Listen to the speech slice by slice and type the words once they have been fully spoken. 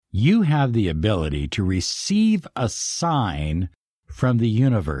You have the ability to receive a sign from the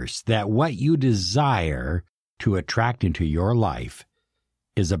universe that what you desire to attract into your life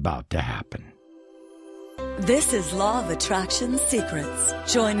is about to happen. This is Law of Attraction Secrets.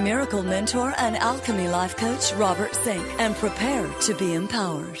 Join Miracle Mentor and Alchemy Life Coach Robert Zink and prepare to be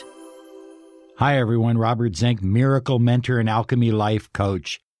empowered. Hi, everyone. Robert Zink, Miracle Mentor and Alchemy Life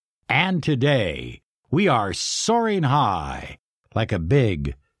Coach. And today, we are soaring high like a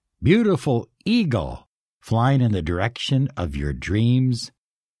big, beautiful eagle flying in the direction of your dreams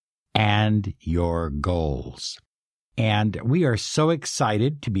and your goals. And we are so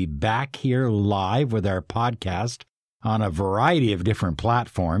excited to be back here live with our podcast on a variety of different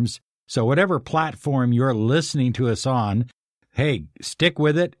platforms. So whatever platform you're listening to us on, hey, stick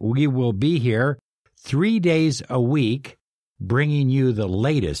with it. We will be here 3 days a week, bringing you the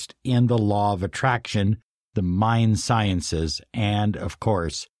latest in the law of attraction, the mind sciences, and, of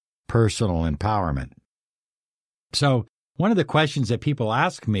course, personal empowerment. So one of the questions that people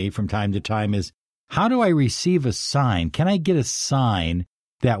ask me from time to time is, how do I receive a sign? Can I get a sign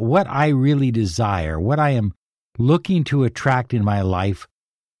that what I really desire, what I am looking to attract in my life,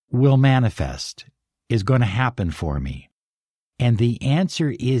 will manifest, is going to happen for me? And the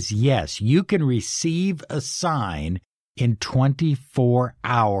answer is yes. You can receive a sign in 24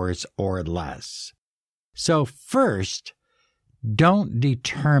 hours or less. So first, don't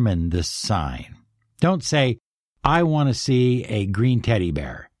determine the sign. Don't say, I want to see a green teddy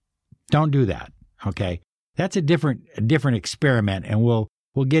bear. Don't do that. Okay, that's a different experiment, and we'll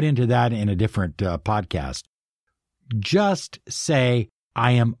get into that in a different podcast. Just say,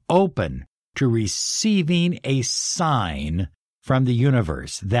 I am open to receiving a sign from the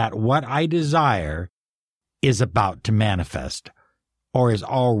universe that what I desire is about to manifest or is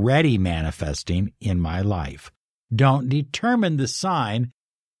already manifesting in my life. Don't determine the sign,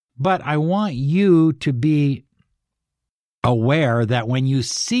 but I want you to be aware that when you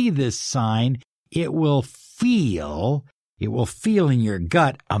see this sign, it will feel in your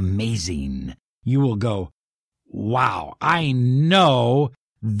gut amazing. You will go, wow, I know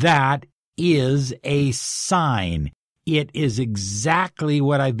that is a sign. It is exactly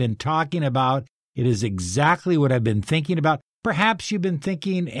what I've been talking about. It is exactly what I've been thinking about. Perhaps you've been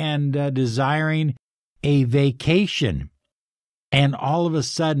thinking and desiring a vacation, and all of a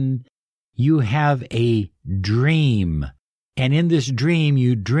sudden you have a dream. And in this dream,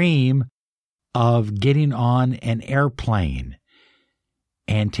 you dream of getting on an airplane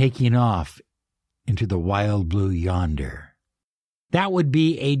and taking off into the wild blue yonder. That would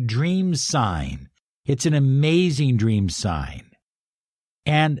be a dream sign. It's an amazing dream sign.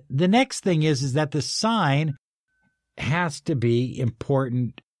 And the next thing is that the sign has to be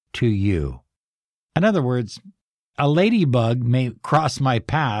important to you. In other words, a ladybug may cross my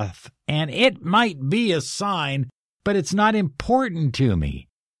path, and it might be a sign, but it's not important to me.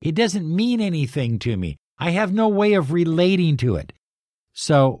 It doesn't mean anything to me. I have no way of relating to it.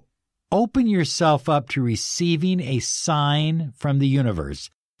 So open yourself up to receiving a sign from the universe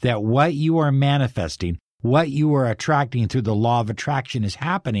that what you are manifesting, what you are attracting through the law of attraction is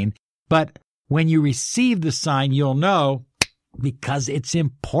happening. But when you receive the sign, you'll know because it's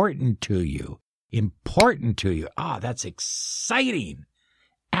important to you. Important to you. That's exciting.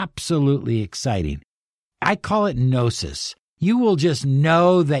 Absolutely exciting. I call it gnosis. You will just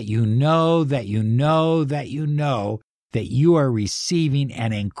know that you know that you know that you know that you are receiving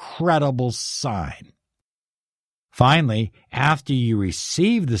an incredible sign. Finally, after you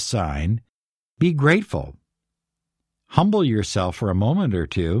receive the sign, be grateful. Humble yourself for a moment or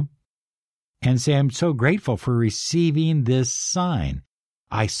two and say, I'm so grateful for receiving this sign.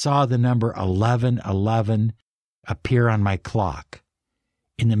 I saw the number 1111 appear on my clock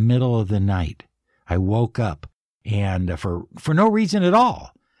in the middle of the night. I woke up. And for no reason at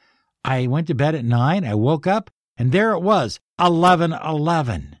all, I went to bed at 9, I woke up, and there it was,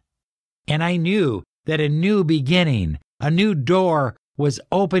 11:11. And I knew that a new beginning, a new door was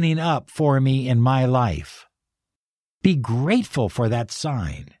opening up for me in my life. Be grateful for that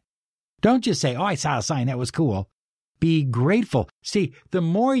sign. Don't just say, I saw a sign, that was cool. Be grateful. See, the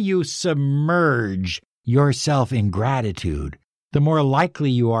more you submerge yourself in gratitude, the more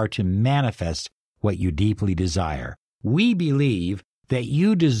likely you are to manifest what you deeply desire. We believe that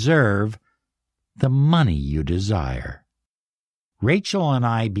you deserve the money you desire. Rachel and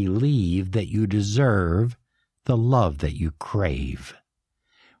I believe that you deserve the love that you crave.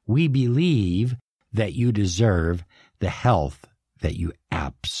 We believe that you deserve the health that you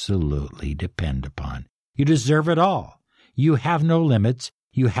absolutely depend upon. You deserve it all. You have no limits.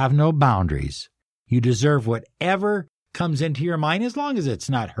 You have no boundaries. You deserve whatever comes into your mind as long as it's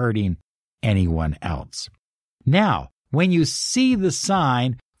not hurting anyone else. Now, when you see the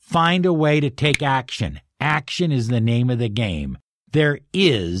sign, find a way to take action. Action is the name of the game. There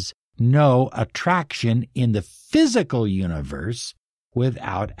is no attraction in the physical universe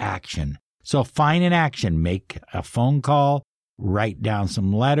without action. So find an action. Make a phone call, write down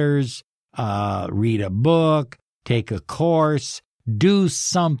some letters, read a book, take a course, do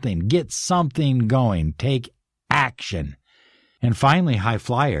something, get something going, take action. And finally, high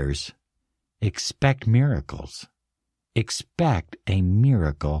flyers, expect miracles. Expect a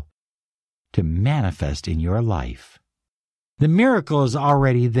miracle to manifest in your life. The miracle is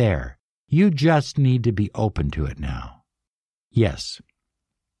already there. You just need to be open to it now. Yes,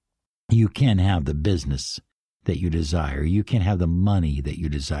 you can have the business that you desire. You can have the money that you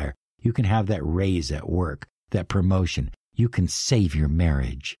desire. You can have that raise at work, that promotion. You can save your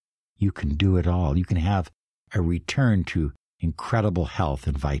marriage. You can do it all. You can have a return to incredible health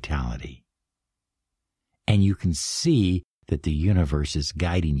and vitality. And you can see that the universe is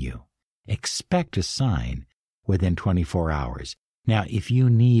guiding you. Expect a sign within 24 hours. Now, if you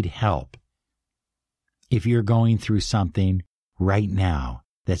need help, if you're going through something right now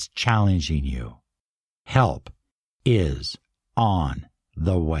that's challenging you, help is on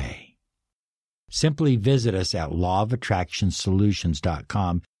the way. Simply visit us at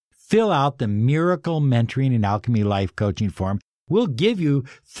lawofattractionsolutions.com. Fill out the Miracle Mentoring and Alchemy Life Coaching form. We'll give you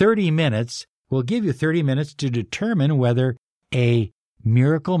 30 minutes. We'll give you 30 minutes to determine whether a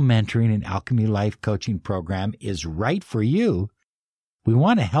Miracle Mentoring and Alchemy Life Coaching program is right for you. We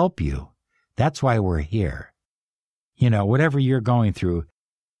want to help you. That's why we're here. You know, whatever you're going through,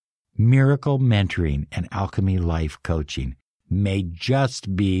 Miracle Mentoring and Alchemy Life Coaching may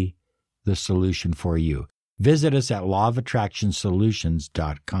just be the solution for you. Visit us at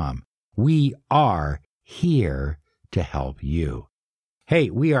lawofattractionsolutions.com. We are here to help you. Hey,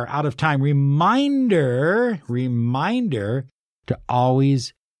 we are out of time. Reminder to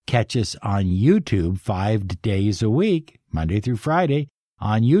always catch us on YouTube 5 days a week, Monday through Friday,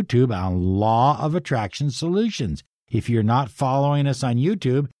 on YouTube on Law of Attraction Solutions. If you're not following us on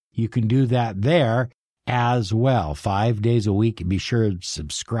YouTube, you can do that there as well. 5 days a week. Be sure to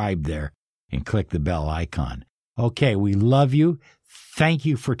subscribe there and click the bell icon. Okay, we love you. Thank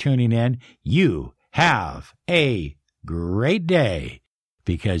you for tuning in. You have a great day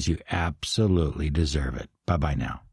because you absolutely deserve it. Bye-bye now.